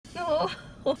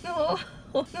Oh no,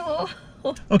 oh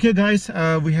no. Okay guys,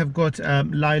 we have got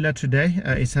Lila today.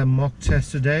 It's a mock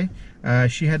test today.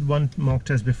 She had one mock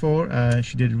test before.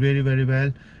 She did really very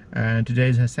well, and today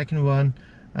is her second one.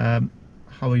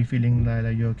 How are you feeling,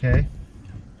 Lila? You okay?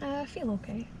 I feel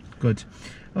okay. Good.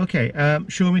 Okay,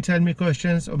 show me, tell me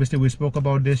questions. Obviously we spoke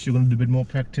about this. You're going to do a bit more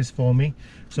practice for me,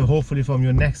 so hopefully from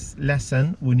your next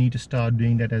lesson we need to start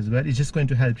doing that as well. It's just going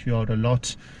to help you out a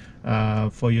lot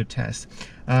for your test.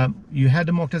 You had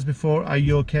the mock test before. Are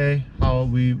you okay how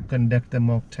we conduct the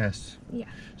mock test? Yeah.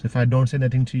 So if I don't say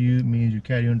nothing to you, means you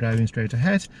carry on driving straight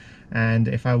ahead, and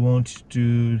if I want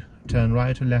to turn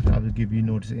right or left, I will give you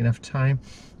notice enough time.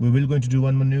 We will going to do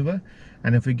one maneuver,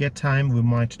 and if we get time we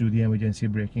might do the emergency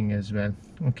braking as well.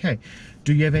 Okay,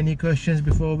 do you have any questions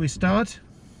before we start?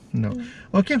 No.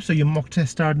 Okay, so your mock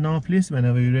test start now please.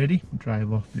 Whenever you're ready,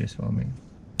 drive off please for me.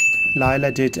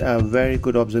 Lila did a very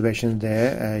good observation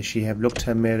there. She have looked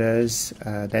her mirrors,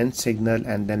 then signal,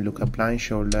 and then look her blind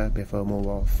shoulder before move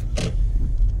off.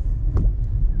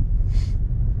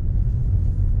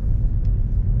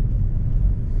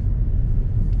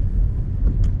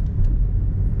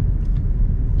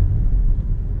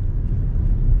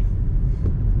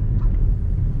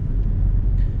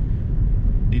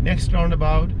 The next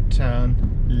roundabout, turn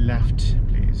left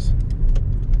please.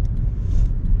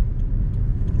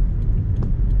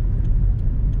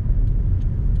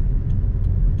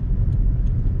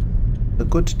 A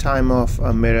good time of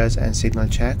mirrors and signal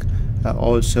check,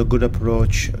 also good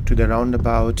approach to the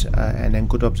roundabout, and then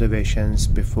good observations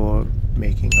before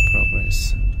making a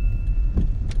progress.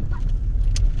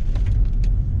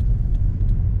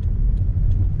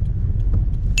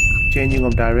 Changing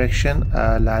of direction,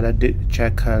 Lila did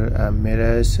check her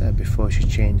mirrors before she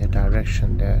changed the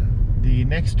direction there. The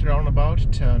next roundabout,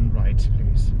 turn right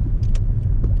please.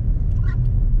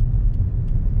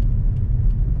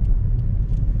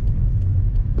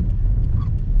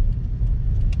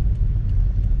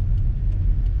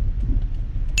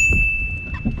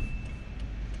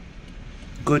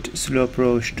 Good slow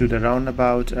approach to the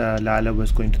roundabout. Lila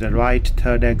was going to the right,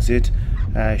 third exit.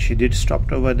 She did stop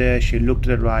over there. She looked to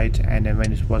the right, and then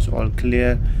when it was all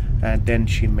clear, then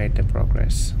she made the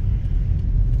progress.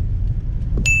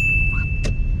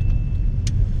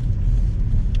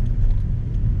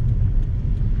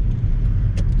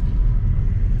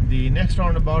 The next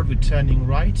roundabout, we're turning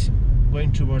right,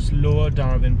 going towards Lower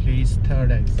Darwen please,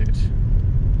 third exit.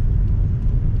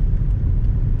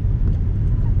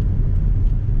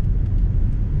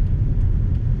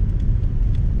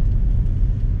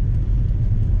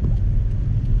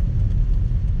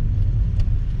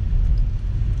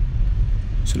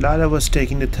 So Lila was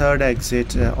taking the third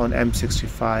exit on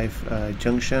M65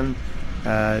 junction.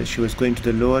 She was going to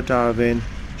the Lower Darwen.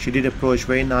 She did approach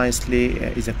very nicely.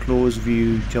 It's a close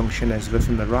view junction as well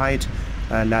from the right.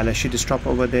 Lila should stop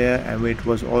over there, and when it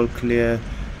was all clear,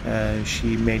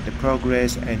 she made the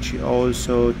progress, and she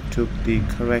also took the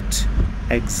correct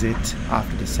exit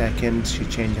after the second. She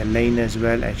changed her lane as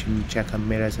well, and she didn't check her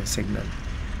mirrors and signal.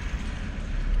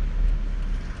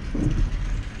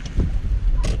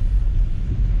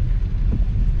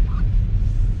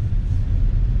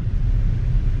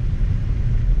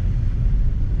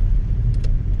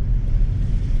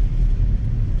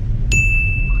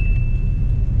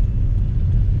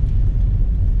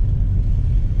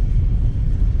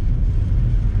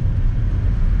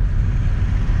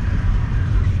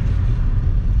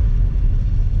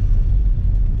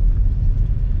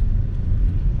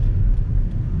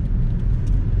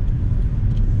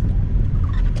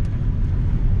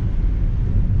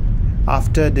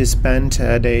 After this bend,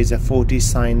 there is a 40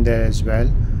 sign there as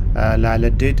well. Lila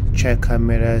did check her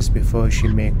mirrors before she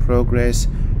made progress,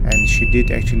 and she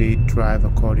did actually drive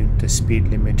according to the speed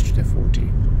limit to the 40.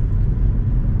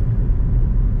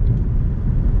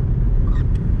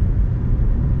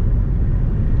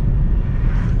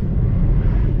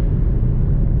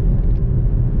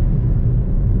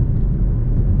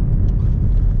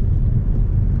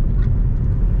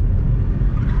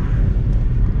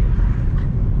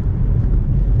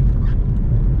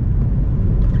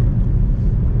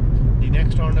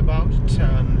 Roundabout,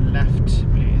 turn left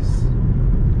please.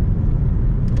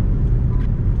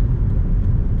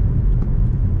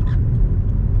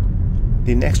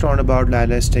 The next roundabout,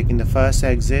 Lila is taking the first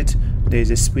exit. There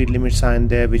is a speed limit sign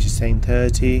there which is saying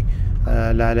 30.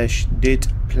 Lila did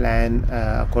plan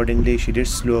accordingly. She did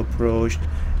slow approach,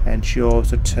 and she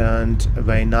also turned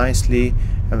very nicely,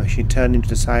 and when she turned into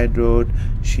the side road,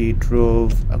 she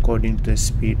drove according to the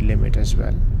speed limit as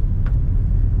well.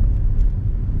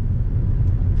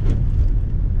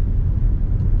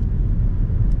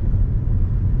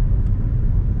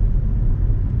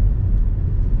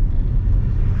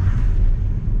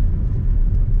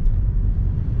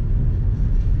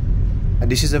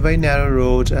 This is a very narrow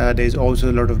road. There's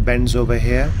also a lot of bends over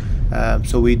here,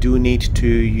 so we do need to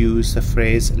use the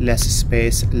phrase less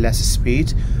space, less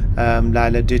speed.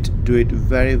 Lila did do it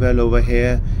very well over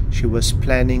here. She was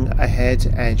planning ahead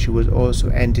and she was also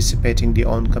anticipating the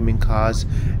oncoming cars,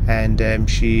 and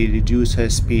she reduced her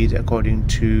speed according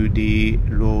to the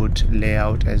road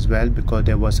layout as well, because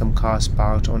there were some cars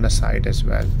parked on the side as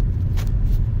well.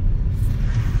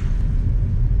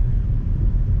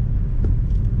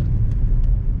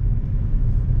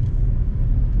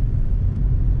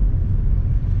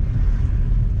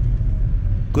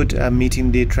 Good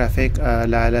meeting the traffic.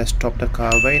 Lila stopped the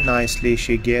car very nicely.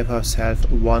 She gave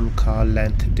herself 1 car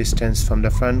length distance from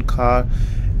the front car,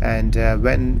 and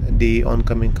when the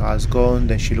oncoming car is gone,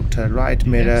 then she looked her right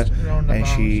mirror and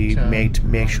she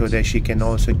make sure that she can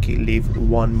also leave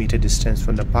 1 meter distance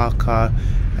from the parked car,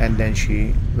 and then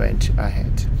she went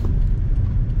ahead.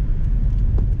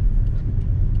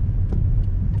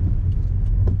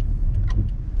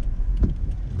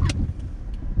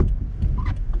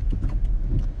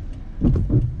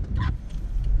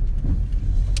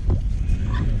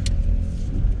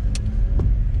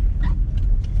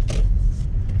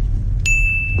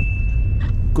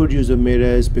 Good use of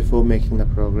mirrors before making the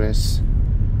progress.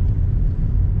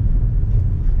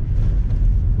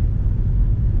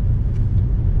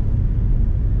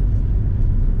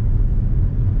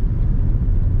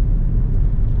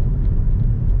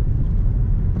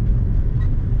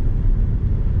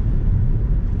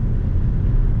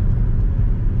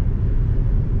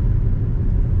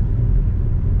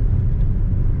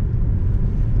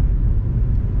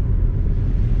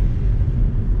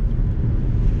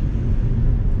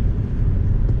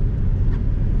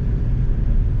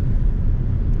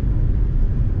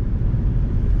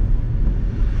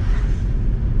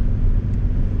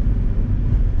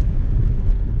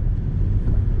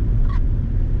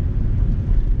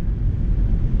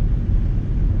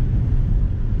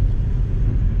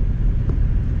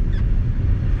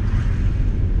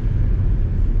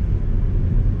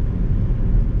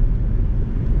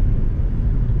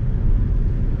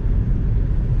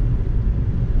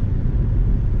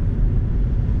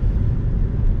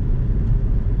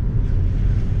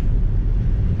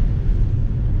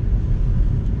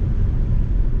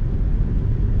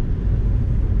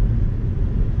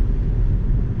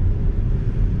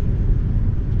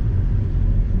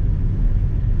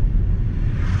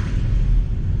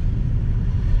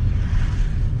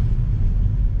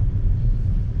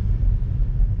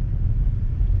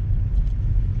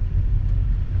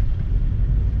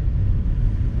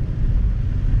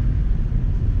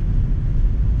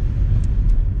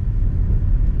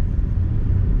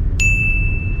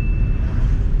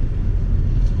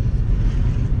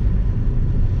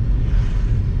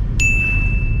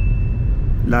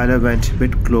 Lila went a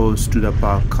bit close to the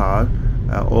parked car.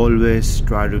 Always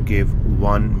try to give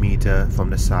 1 meter from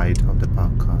the side of the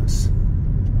parked cars.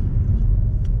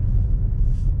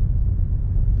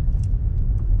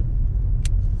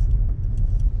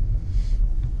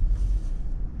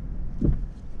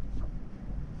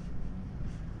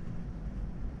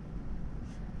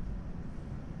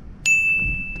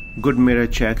 Good mirror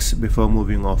checks before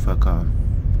moving off her car.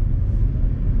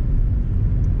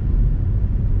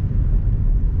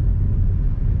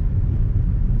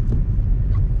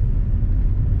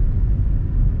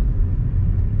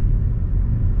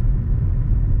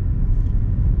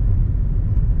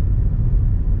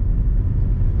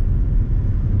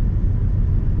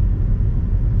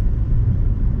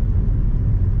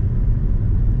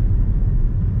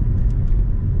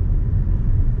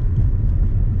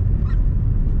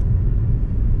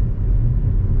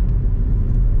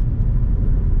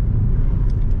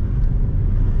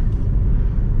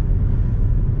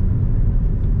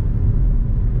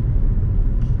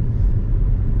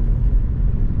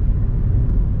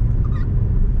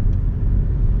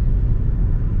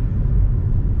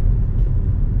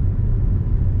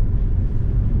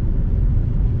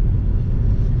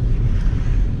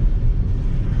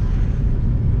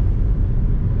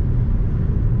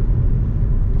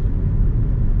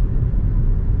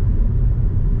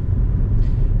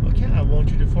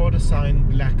 For the sign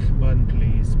Blackburn,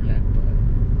 please. Blackburn.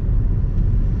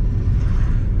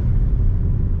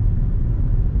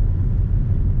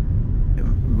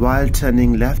 While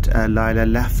turning left, Lila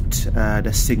left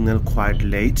the signal quite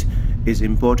late. It's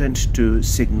important to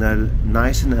signal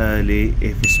nice and early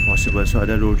if it's possible, so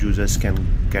other road users can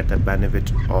get the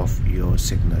benefit of your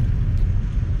signal.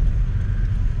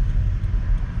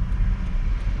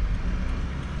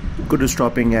 Good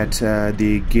stopping at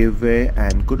the giveaway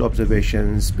and good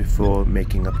observations before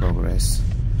making a progress.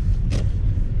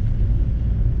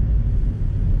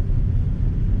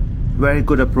 Very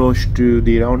good approach to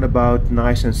the roundabout,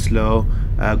 nice and slow,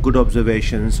 good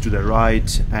observations to the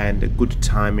right and good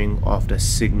timing of the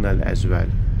signal as well.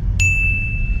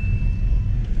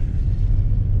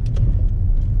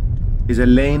 There's a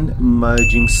lane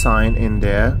merging sign in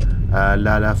there.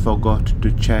 Lala forgot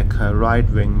to check her right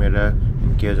wing mirror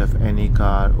in case of any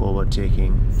car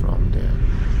overtaking from there.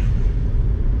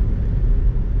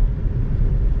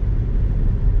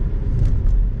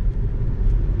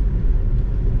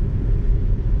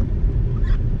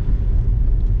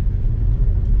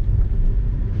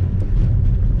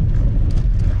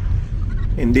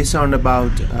 In this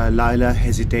roundabout, Lila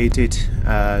hesitated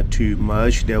to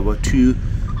merge. There were two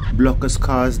blockers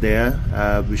cars there,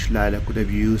 which Lila could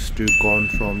have used to gone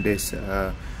from this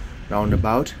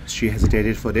roundabout. She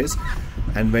hesitated for this,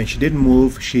 and when she did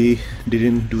move, she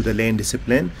didn't do the lane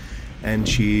discipline and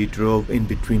she drove in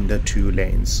between the two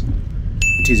lanes.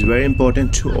 It is very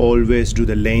important to always do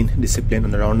the lane discipline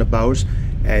on the roundabouts,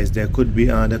 as there could be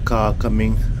another car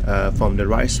coming from the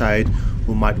right side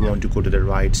who might want to go to the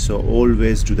right. So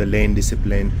always do the lane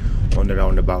discipline on the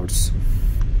roundabouts.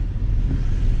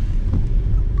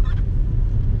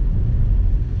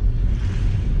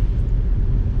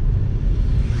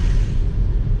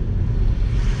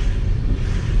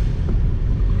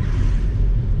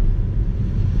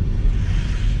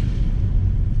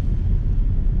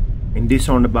 In this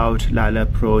roundabout, Lila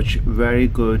approached very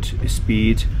good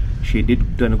speed. She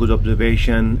did done a good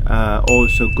observation,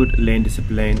 also good lane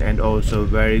discipline, and also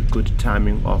very good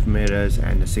timing of mirrors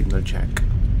and the signal check.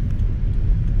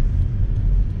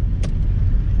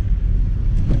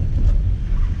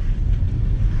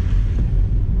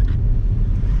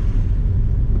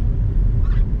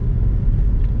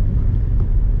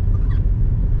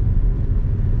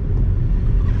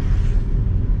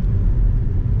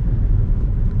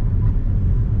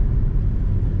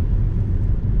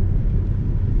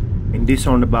 In this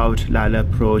roundabout, Lila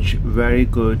approached very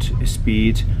good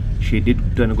speed. She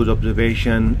did done a good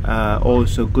observation,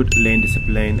 also good lane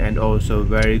discipline, and also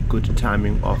very good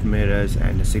timing of mirrors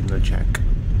and the signal check.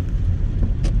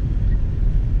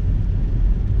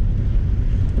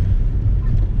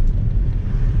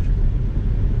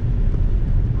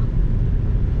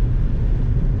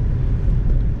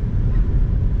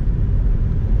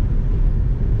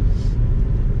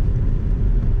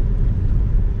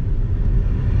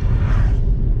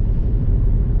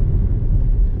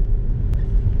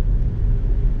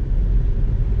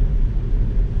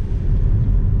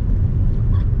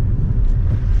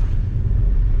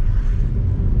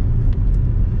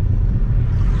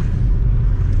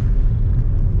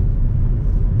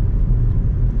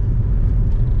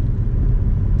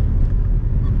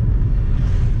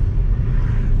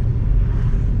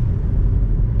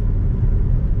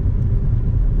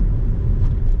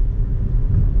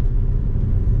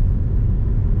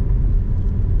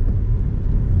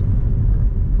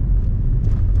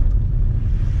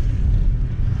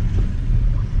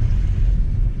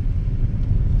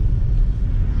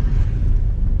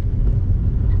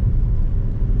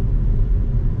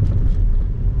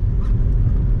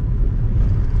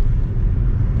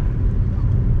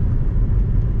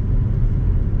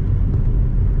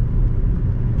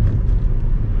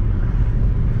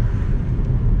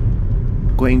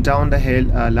 Going down the hill,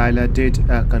 Lila did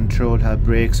control her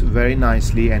brakes very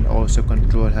nicely and also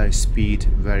control her speed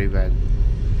very well.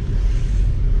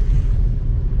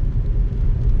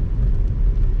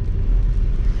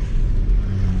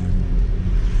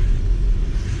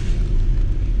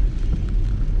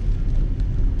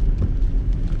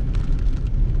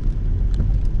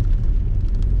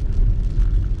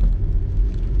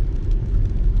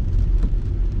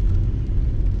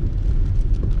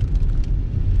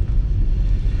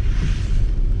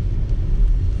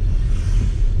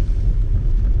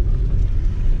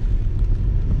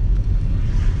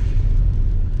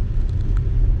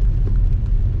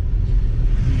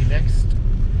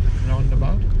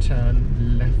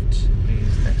 Turn left,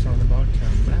 please. Next roundabout,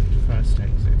 turn left, first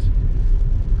exit.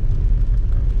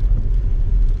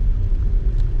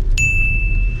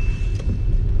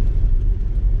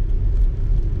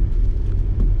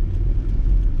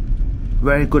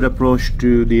 Very good approach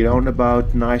to the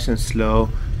roundabout, nice and slow,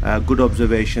 good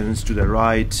observations to the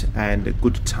right and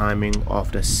good timing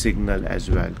of the signal as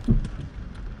well.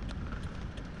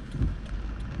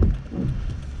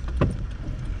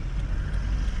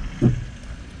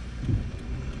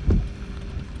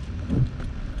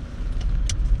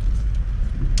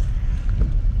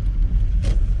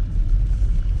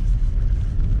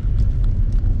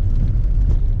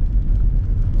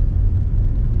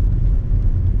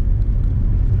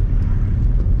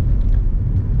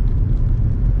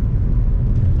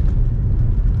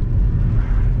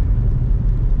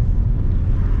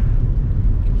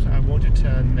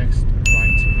 turn next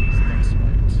right, please. Next right.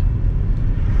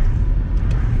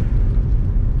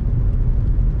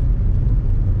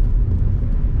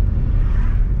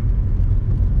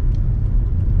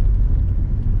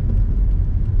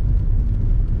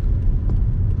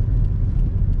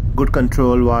 Good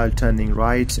control while turning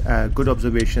right, good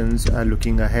observations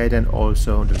looking ahead and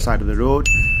also on the side of the road.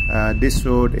 This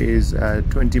road is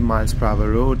 20 miles per hour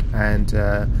road, and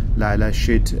Lila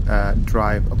should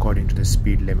drive according to the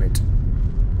speed limit.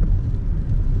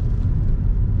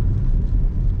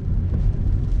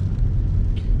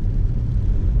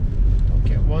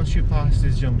 Okay, once you pass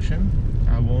this junction,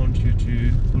 I want you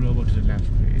to pull over to the left,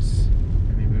 please.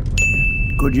 Anywhere over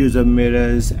here. Good use of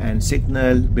mirrors and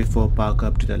signal before park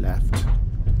up to the left.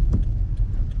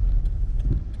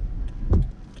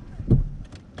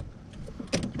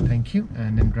 Thank you,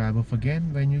 and then drive off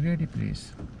again when you're ready,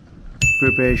 please.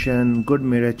 Preparation, good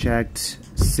mirror checks,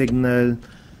 signal,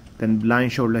 then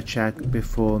blind shoulder check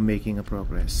before making a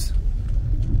progress.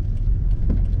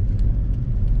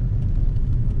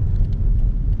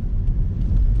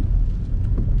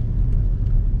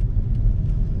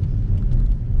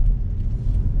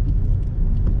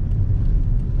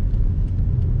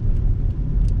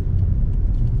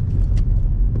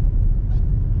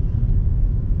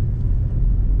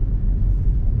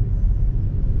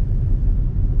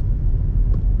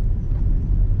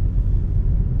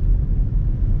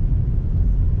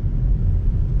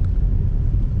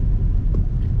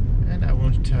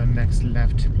 Turn next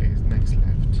left, please. Next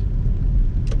left.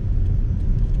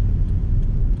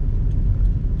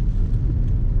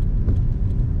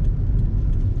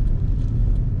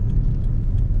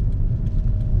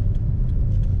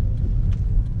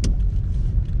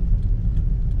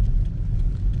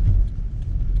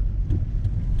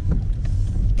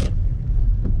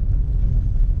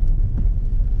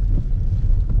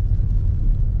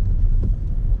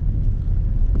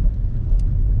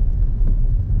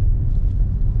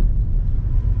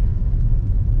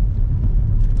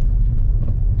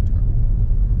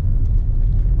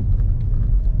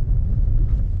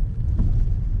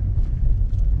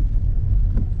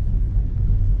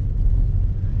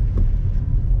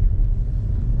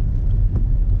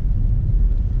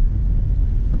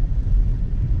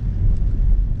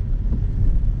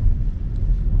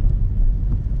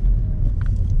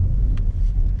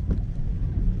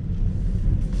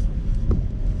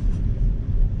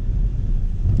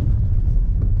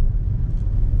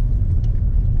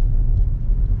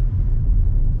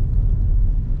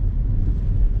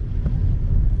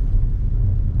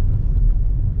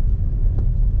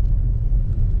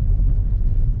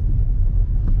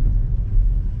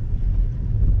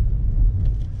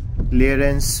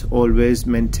 Clearance, always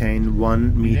maintain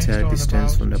 1 meter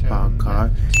distance from the parked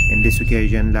car. In this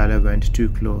occasion, Lala went too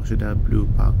close to the blue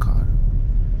parked car.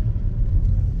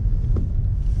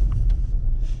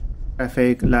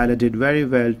 Traffic, Lala did very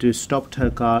well to stop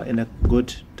her car in a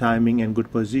good timing and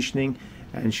good positioning,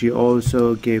 and she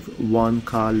also gave 1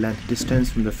 car length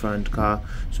distance from the front car,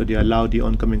 so they allowed the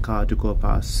oncoming car to go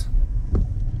past.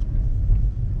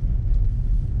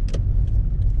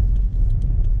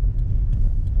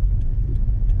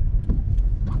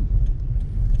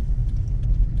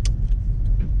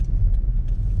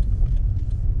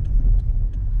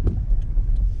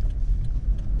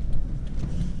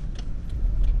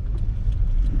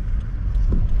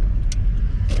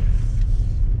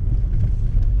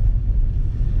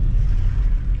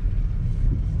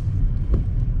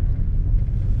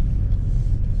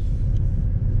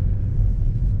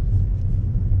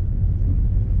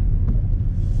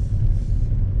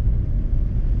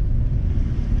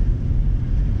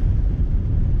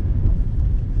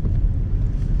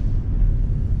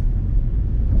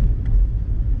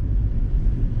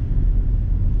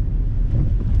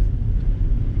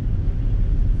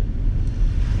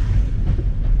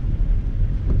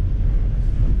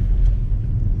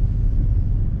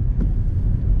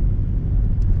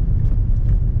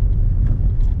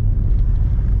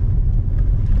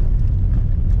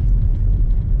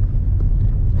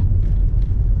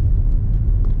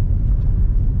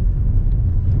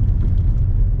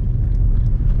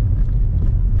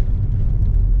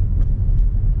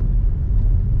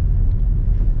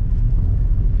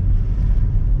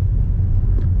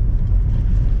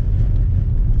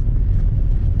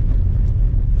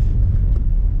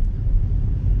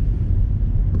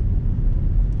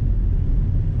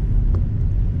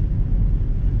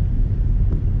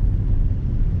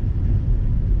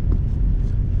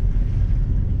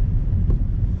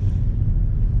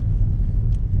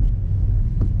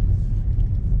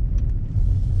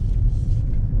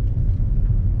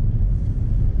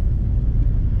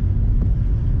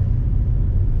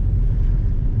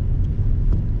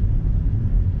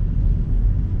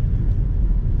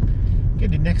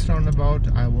 next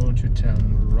roundabout, I want you to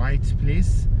turn right,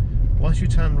 please. Once you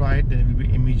turn right, then it will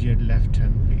be immediate left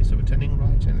turn, please. So we're turning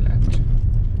right and left.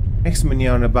 Next mini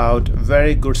roundabout,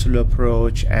 very good slow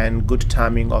approach and good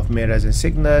timing of mirrors and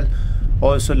signal.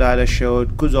 Also, Lila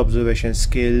showed good observation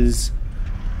skills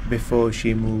before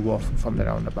she moved off from the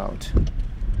roundabout.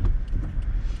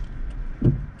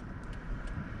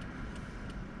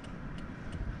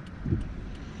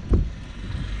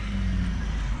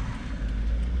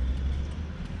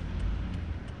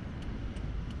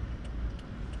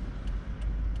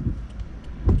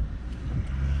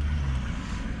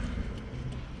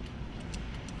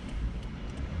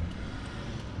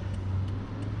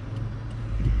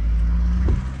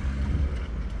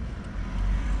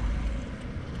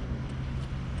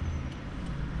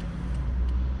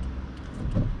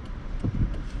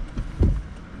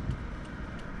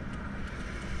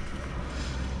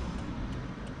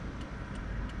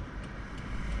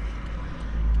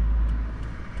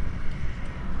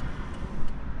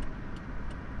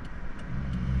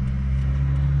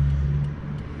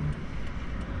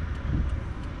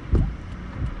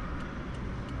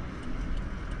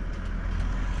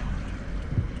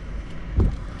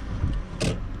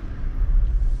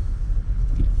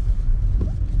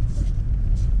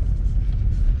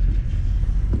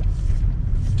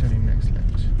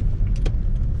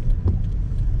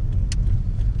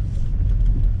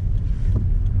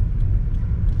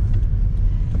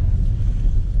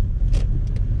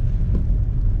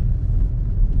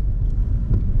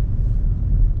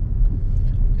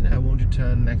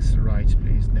 Turn next right,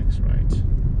 please. Next right.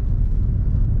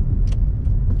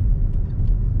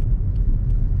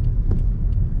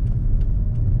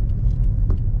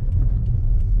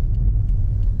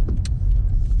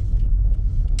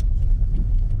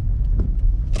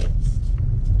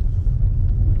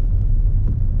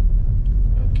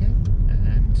 Okay,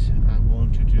 and I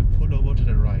want you to pull over to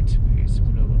the right, please.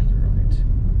 Pull over to the right.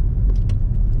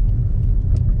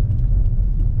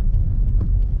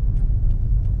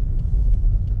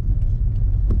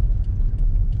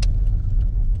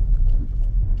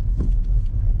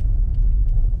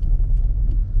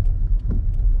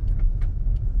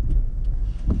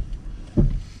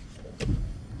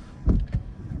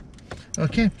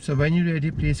 Okay, so when you're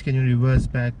ready, please can you reverse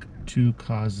back 2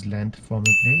 cars length for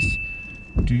me,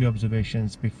 please. Do your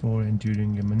observations before and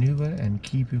during your maneuver and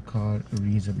keep your car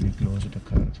reasonably close to the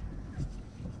curb.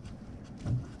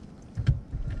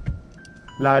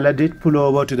 Lila did pull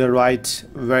over to the right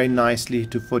very nicely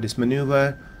for this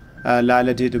maneuver.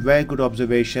 Lila did very good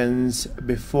observations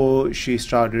before she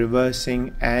started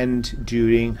reversing and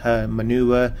during her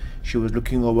maneuver. She was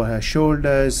looking over her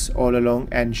shoulders all along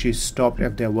and she stopped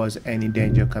if there was any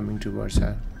danger coming towards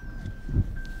her.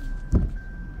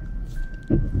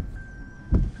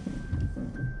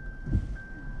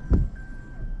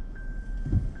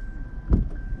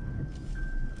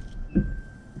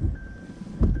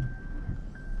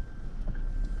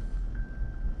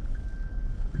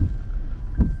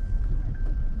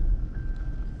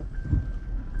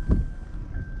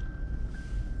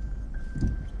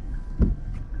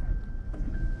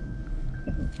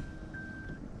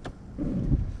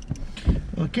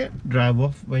 Okay, drive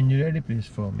off when you're ready, please,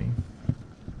 for me.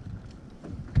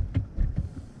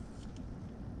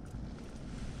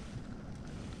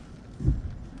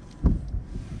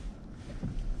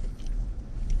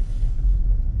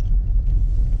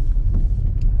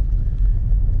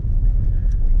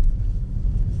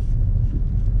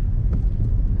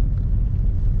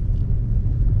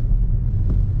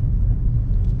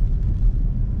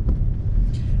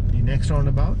 The next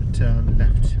roundabout, turn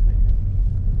left.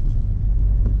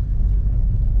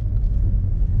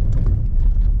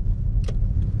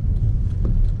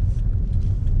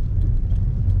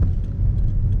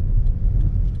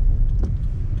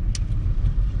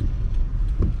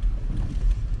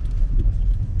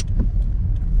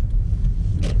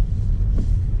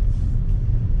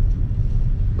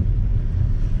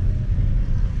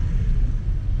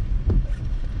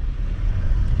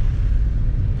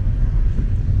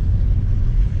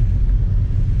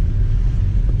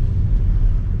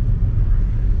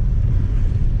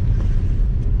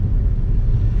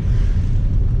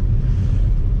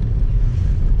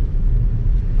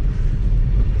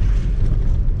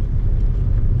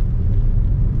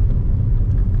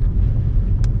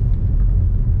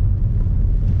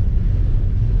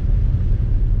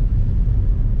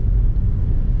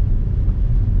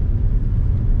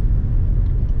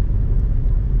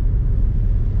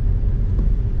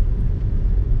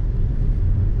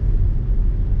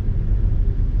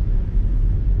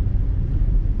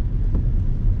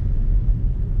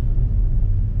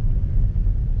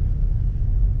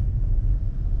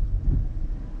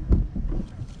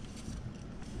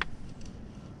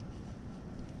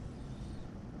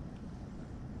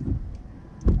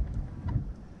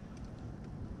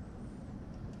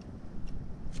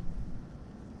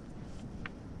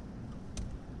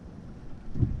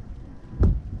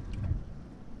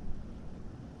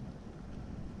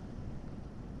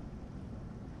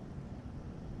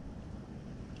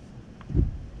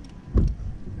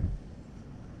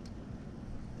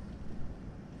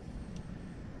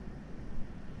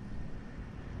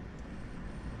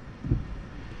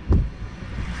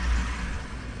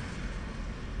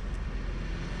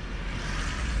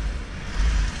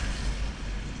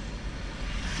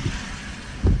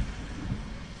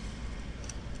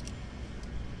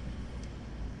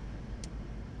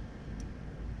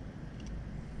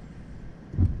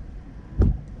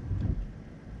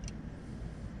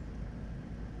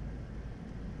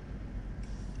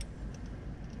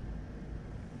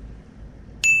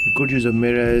 good use of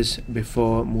mirrors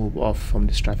before move off from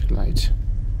this traffic light.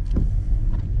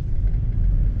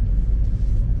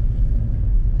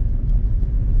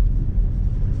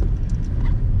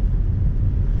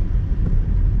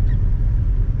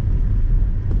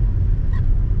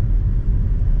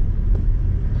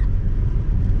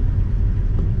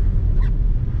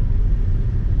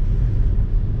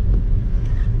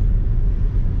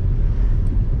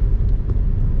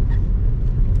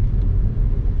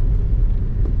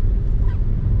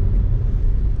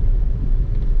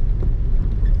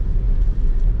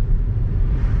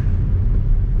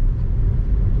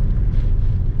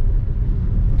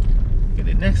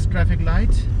 Next traffic light,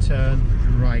 turn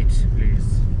right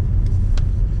please.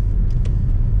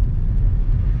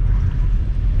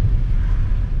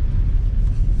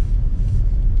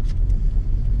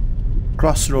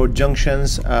 Crossroad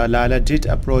junctions, Lila did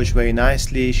approach very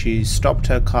nicely. She stopped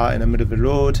her car in the middle of the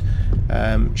road.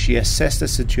 She assessed the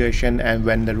situation, and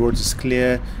when the road is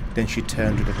clear, then she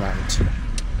turned to the right.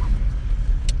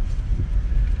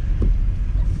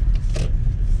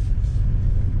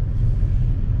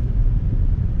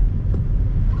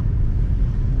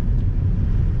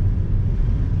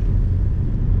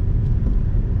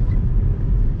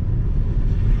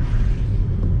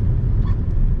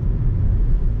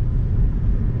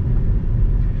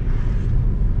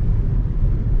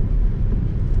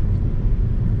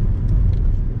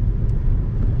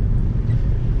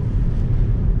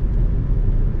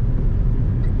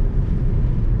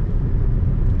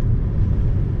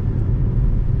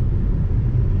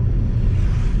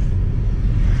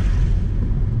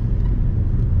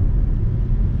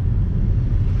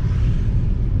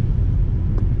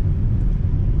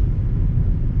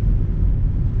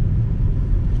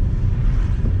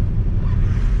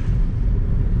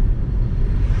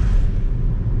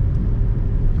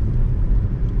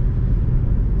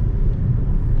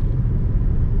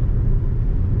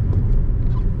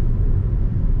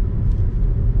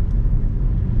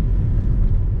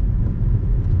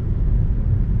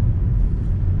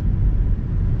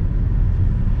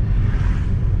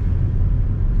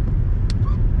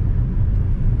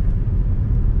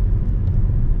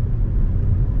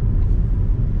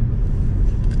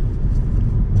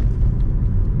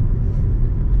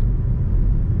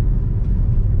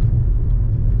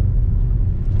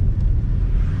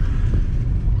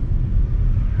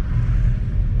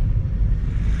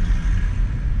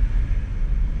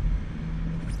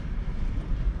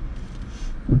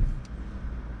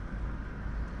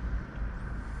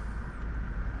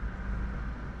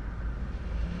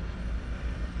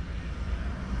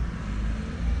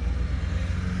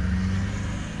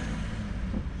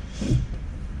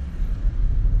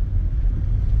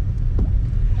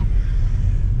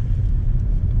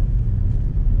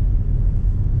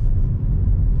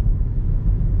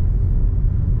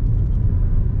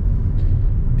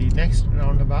 Next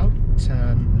roundabout,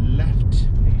 turn left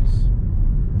please.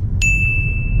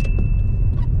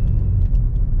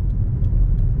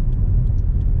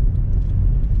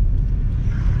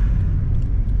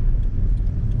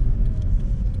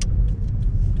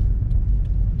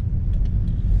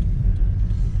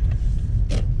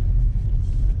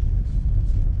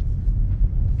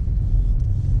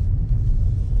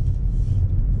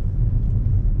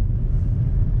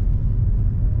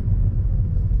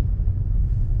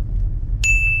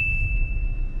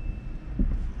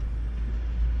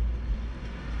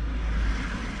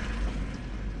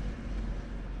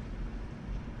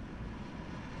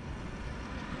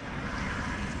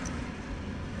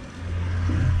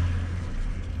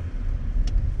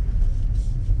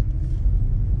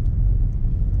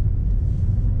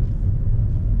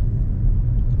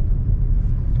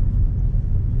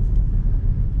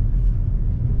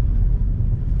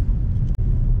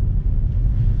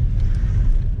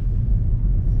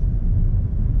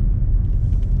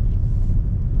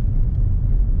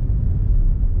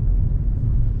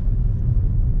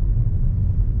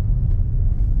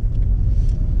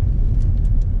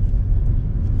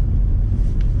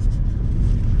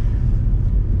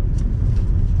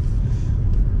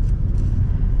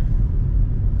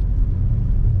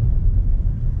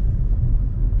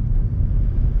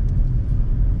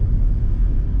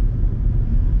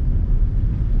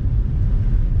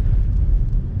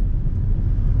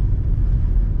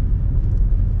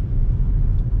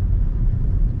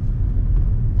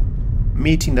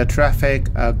 Meeting the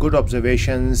traffic, good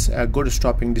observations, good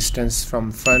stopping distance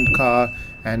from front car,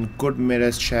 and good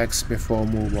mirrors checks before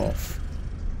move off.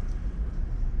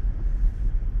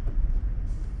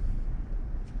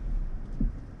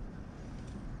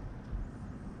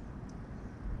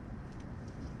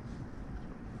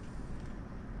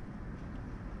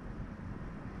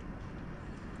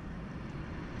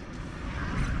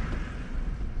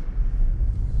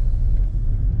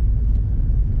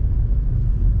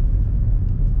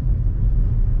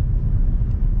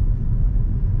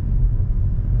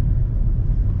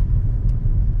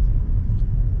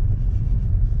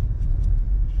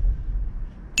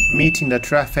 meeting the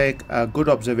traffic, good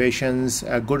observations,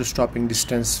 good stopping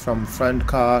distance from front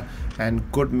car, and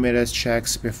good mirrors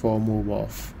checks before move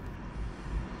off.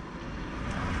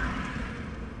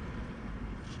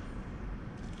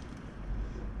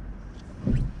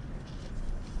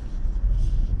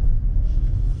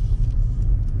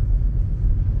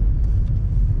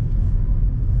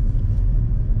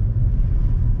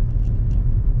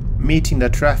 Meeting the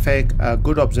traffic,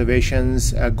 good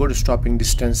observations, good stopping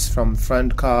distance from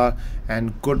front car,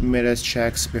 and good mirrors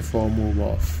checks before move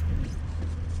off.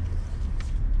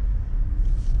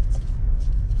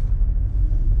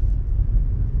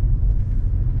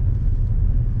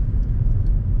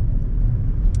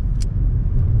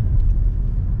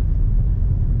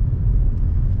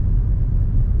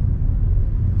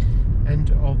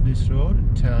 End of this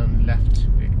road, turn left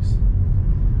please.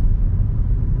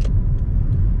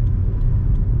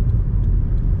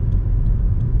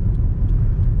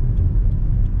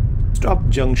 Stop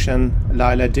junction,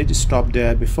 Lila did stop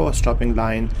there before stopping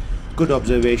line, good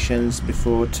observations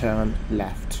before turn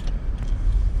left.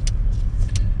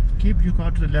 Keep your car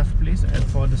to the left please and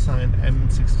for the sign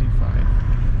M65.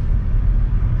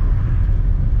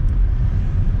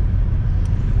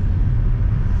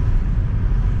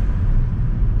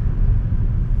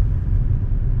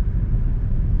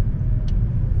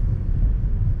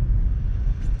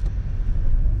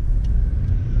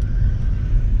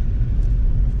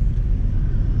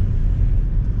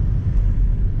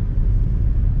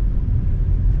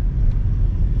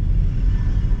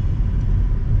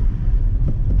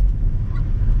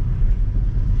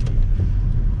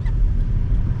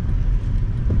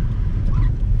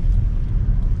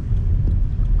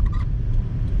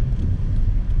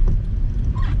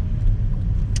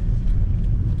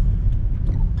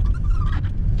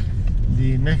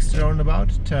 The next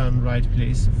roundabout, turn right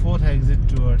please, 4th exit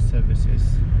towards services.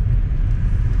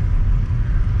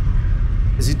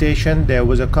 Hesitation, there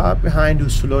was a car behind who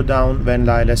slowed down when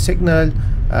Lila signaled.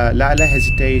 Lila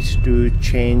hesitates to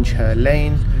change her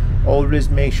lane. Always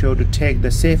make sure to take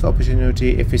the safe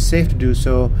opportunity. If it's safe to do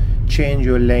so, change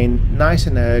your lane nice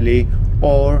and early,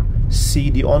 or see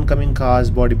the oncoming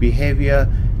car's body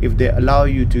behavior. If they allow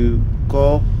you to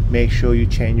go, make sure you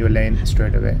change your lane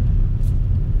straight away.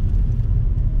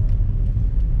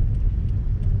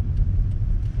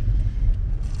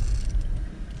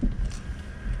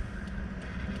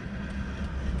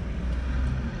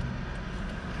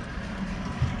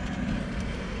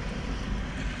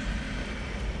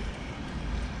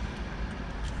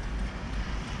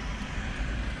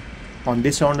 On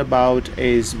this roundabout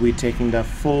is we taking the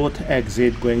 4th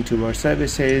exit going towards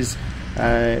services.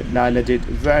 Lila did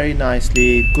very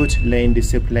nicely, good lane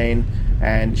discipline,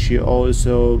 and she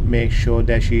also makes sure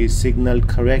that she signaled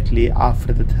correctly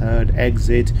after the 3rd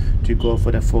exit to go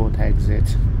for the 4th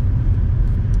exit.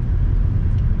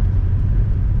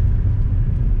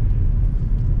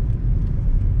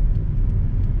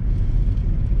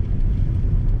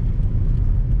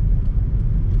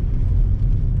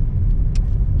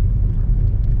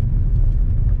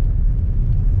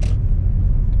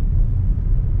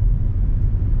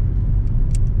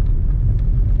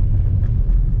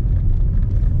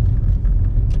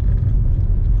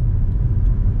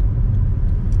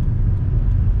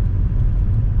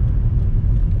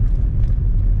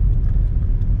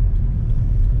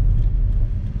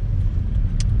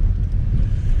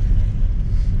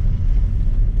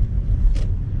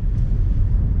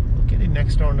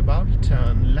 Next roundabout,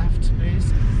 turn left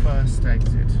please, 1st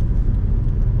exit.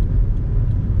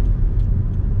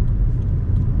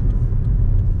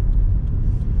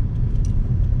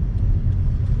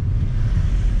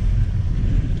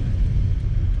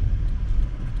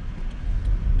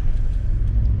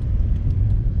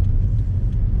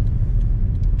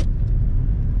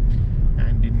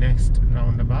 And the next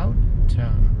roundabout,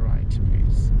 turn right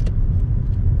please.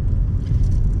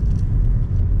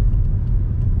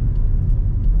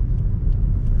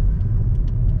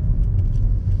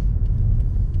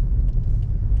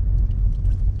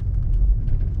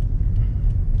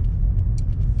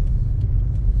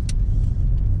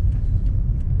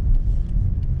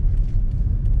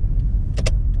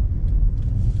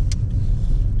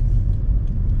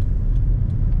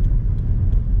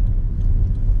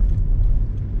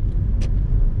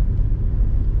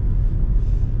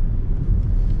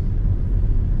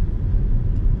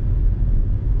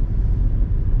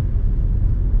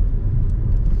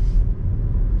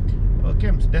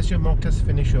 Okay, so that's your mock test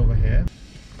finish over here.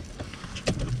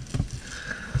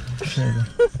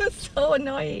 So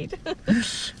annoyed.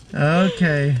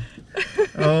 Okay.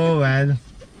 Oh well.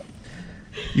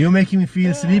 You're making me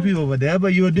feel sleepy over there,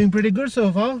 but you were doing pretty good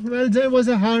so far. Well, there was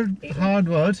a hard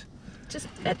word. Just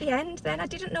at the end then, I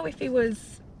didn't know if he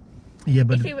was... Yeah,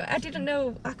 but I didn't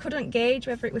know, I couldn't gauge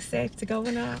whether it was safe to go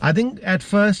or not. I think at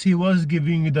first he was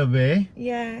giving you the way.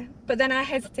 Yeah, but then I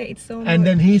hesitated so much. And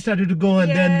then he started to go, and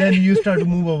Yeah. then you started to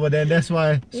move over there. That's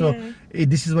why. So Yeah.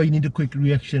 this is why you need a quick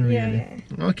reaction, really.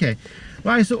 Yeah. Okay.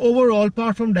 Right. So overall,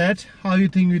 apart from that, how you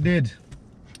think you did?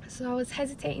 So I was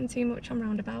hesitating too much on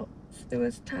roundabouts. There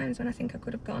was times when I think I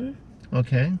could have gone.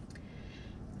 Okay.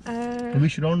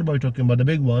 Which roundabout are you talking about? The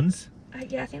big ones?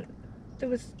 Yeah, I think there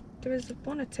was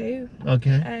one or two.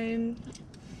 Okay.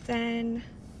 Then...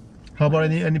 How about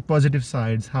any positive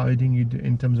sides? How you think you do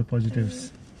in terms of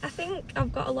positives? I think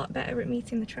I've got a lot better at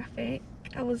meeting the traffic.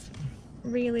 I was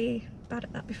really bad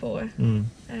at that before.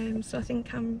 So I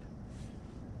think I'm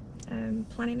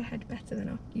planning ahead better than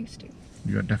I used to.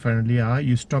 You definitely are.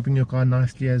 You're stopping your car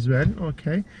nicely as well.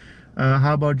 Okay.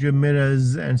 How about your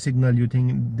mirrors and signal? You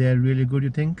think they're really good?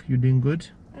 You think you're doing good?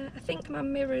 I think my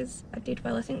mirrors, I did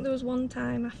well. I think there was one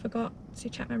time I forgot to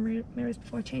check my mirrors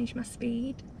before I changed my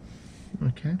speed.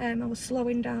 Okay. I was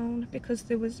slowing down because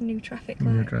there was new traffic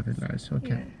lights. New traffic lights. Okay.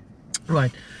 Yeah.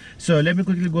 Right. So let me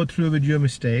quickly go through with your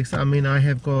mistakes. I mean, I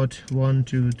have got 1,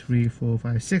 2, 3, 4,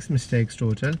 5, 6 mistakes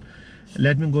total.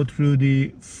 Let me go through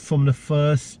from the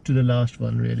first to the last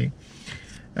one, really.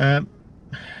 The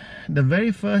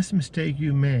very first mistake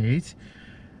you made,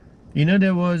 you know,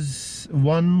 there was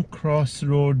one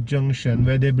crossroad junction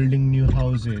where they're building new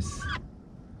houses.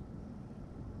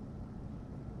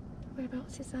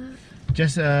 Whereabouts is that?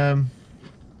 Just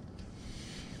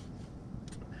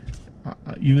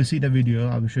you will see the video,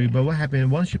 I will show you. But what happened,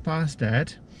 once you passed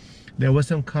that, there were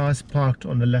some cars parked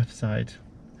on the left side.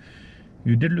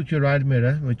 You did look your right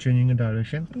mirror with changing your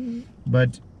direction,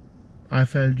 but I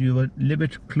felt you were a little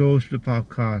bit close to the parked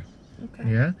car.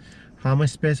 Okay. Yeah. How much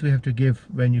space we have to give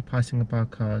when you're passing a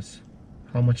parked cars?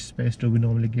 How much space do we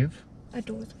normally give? A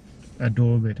door. A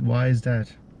door width. Why is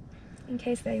that? In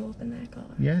case they open their car.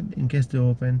 Yeah, in case they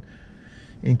open.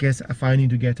 In case if I need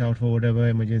to get out for whatever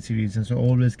emergency reason, so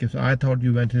always give. So I thought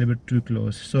you went a little bit too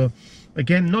close. So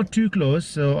again, not too close,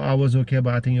 so I was okay,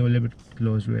 but I think you were a little bit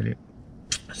close, really.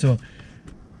 So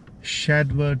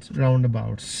Shadworth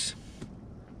roundabouts,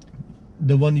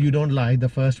 the one you don't like, the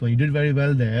first one, you did very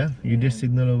well there. You did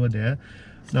signal over there.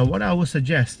 Now what I would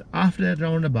suggest, after that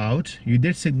roundabout, you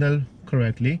did signal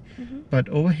correctly, but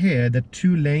over here the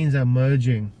two lanes are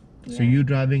merging. So you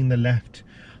driving in the left,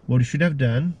 what you should have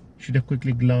done, should have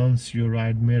quickly glanced your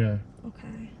right mirror.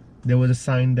 Okay. There was a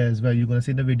sign there as well. You're gonna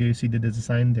see the video, you see that there's a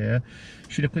sign there.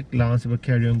 Should have quick glance, but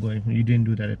carry on going. You didn't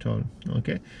do that at all.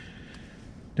 Okay.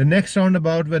 The next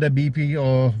roundabout where the BP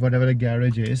or whatever the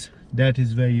garage is, that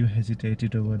is where you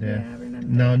hesitated over there. Yeah, I remember.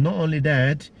 Now, not only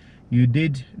that, you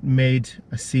did made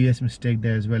a serious mistake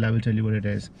there as well. I will tell you what it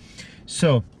is.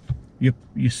 So, you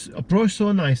approached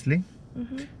so nicely.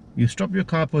 You stopped your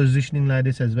car positioning like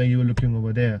this as well. You were looking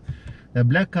over there. The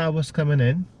black car was coming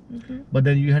in, but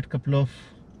then you had a couple of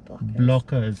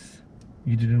blockers.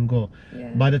 You didn't go. Yeah.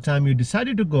 By the time you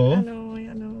decided to go, I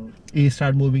know. he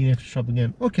started moving, you have to stop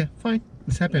again. Okay, fine,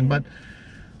 this happened. But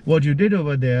what you did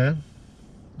over there,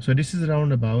 so this is a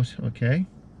roundabout, okay.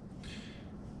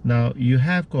 Now you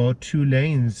have got two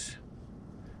lanes,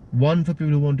 one for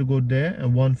people who want to go there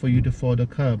and one for you to follow the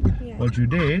curb. What you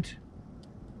did,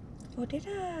 oh, did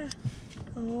I?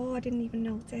 Oh, I didn't even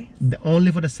notice.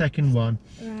 Only for the second one.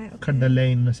 Right, okay. Cut the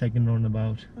lane in the second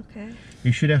roundabout. Okay.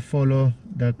 You should have followed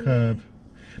the curb.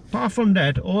 Apart from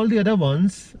that, all the other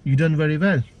ones you done very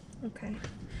well. Okay.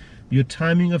 Your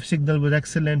timing of signal was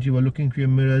excellent. You were looking through your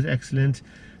mirrors, excellent.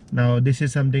 Now this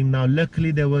is something. Now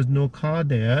luckily there was no car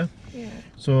there. Yeah.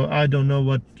 So I don't know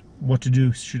what to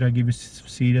do. Should I give you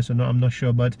serious or not? I'm not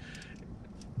sure. But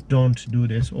don't do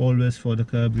this. Always for the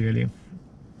curb, really.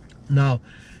 Now,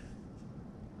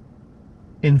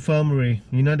 infirmary.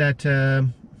 You know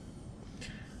that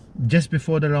just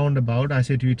before the roundabout, I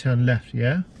said to you turn left.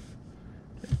 Yeah.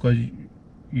 Because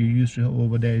you used to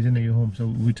over there, isn't it, your home? So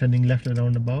we're turning left at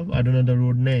roundabout. I don't know the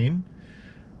road name.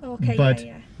 Okay. But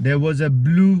there was a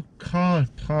blue car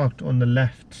parked on the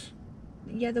left.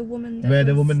 Yeah, the woman. Where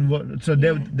the woman was. So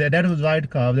that was right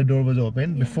car. The door was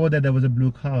open. Before that, there was a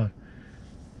blue car.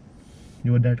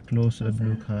 You were that close to the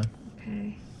blue car.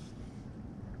 Okay.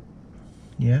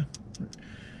 Yeah.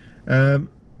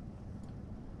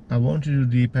 I wanted to do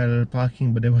the parallel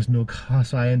parking, but there was no car,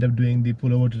 so I ended up doing the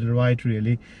pull over to the right,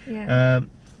 really. Yeah.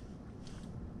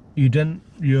 You done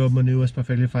your maneuvers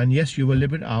perfectly fine. Yes, you were a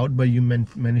little bit out, but you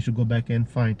managed to go back in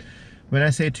fine. When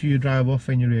I say to you drive off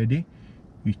when you're ready,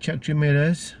 you checked your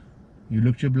mirrors, you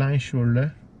looked your blind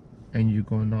shoulder, and you're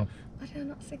going off. I did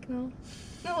not signal.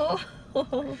 No.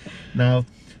 Now,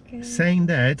 Okay. saying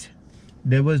that,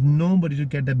 there was nobody to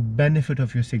get the benefit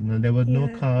of your signal. There was no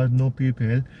Yeah. car, no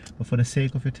pupil, but for the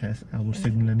sake of your test, I would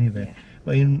signal anyway. Yeah.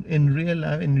 But in real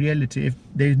life, in reality, if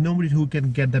there is nobody who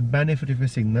can get the benefit of your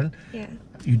signal, Yeah.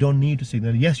 you don't need to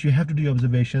signal. Yes, you have to do your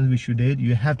observations, which you did.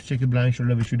 You have to check your blind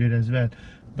shoulder, which you did as well.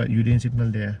 But you didn't signal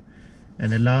there.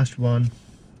 And the last one,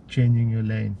 changing your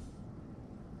lane.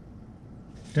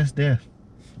 Just there.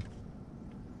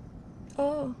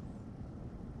 Oh.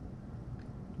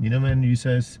 You know when you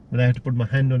says, when I have to put my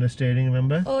hand on the steering,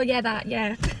 remember? Oh yeah, that,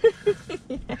 yeah.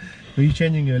 Well, you're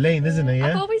changing your lane, isn't it?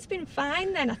 I've Yeah? always been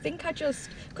fine then. I think I just,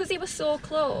 because he was so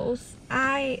close,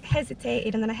 I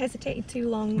hesitated and then I hesitated too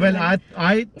long. Well, and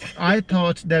I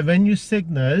thought that when you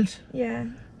signaled, yeah,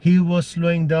 he was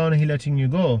slowing down and he letting you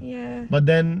go. yeah, But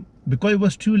then, because it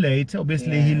was too late,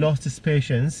 obviously he Yeah. lost his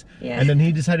patience. yeah. And then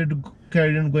he decided to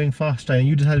carry on going faster, and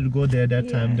you decided to go there that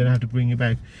time. Yeah. Then I have to bring you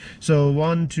back. So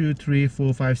 1, 2, 3,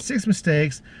 4, 5, 6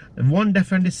 mistakes. One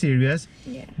definitely serious.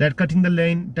 Yeah. That cutting the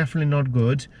lane, definitely not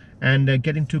good. And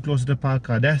getting too close to the park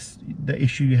car, that's the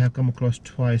issue you have come across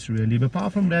twice really. But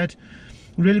apart from that,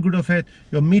 really good of it.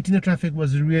 Your meeting the traffic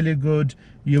was really good.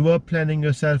 You were planning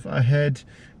yourself ahead.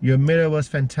 Your mirror was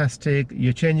fantastic.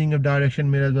 Your changing of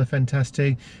direction mirrors were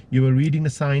fantastic. You were reading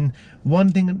the sign. One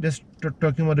thing, just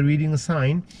talking about the reading the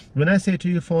sign, when I say to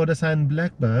you follow the sign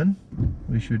Blackburn,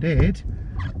 which you did,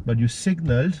 but you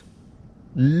signaled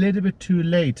a little bit too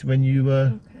late when you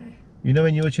were, Okay. you know,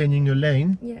 when you were changing your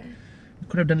lane. Yeah. You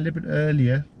could have done a little bit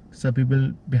earlier, so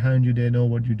people behind you, they know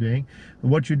what you're doing.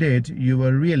 What you did, you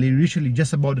were really literally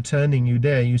just about to turning, you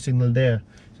there, you signal there,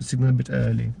 so signal a bit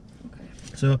early. Okay.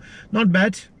 So not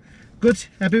bad, good,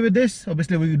 happy with this.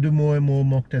 Obviously we will do more and more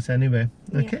mock tests anyway.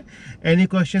 Okay, any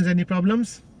questions, any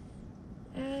problems?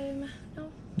 No.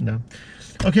 No.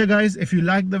 Okay guys, if you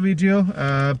like the video,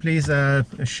 please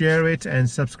share it and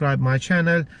subscribe my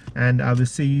channel, and I will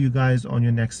see you guys on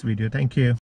your next video. Thank you.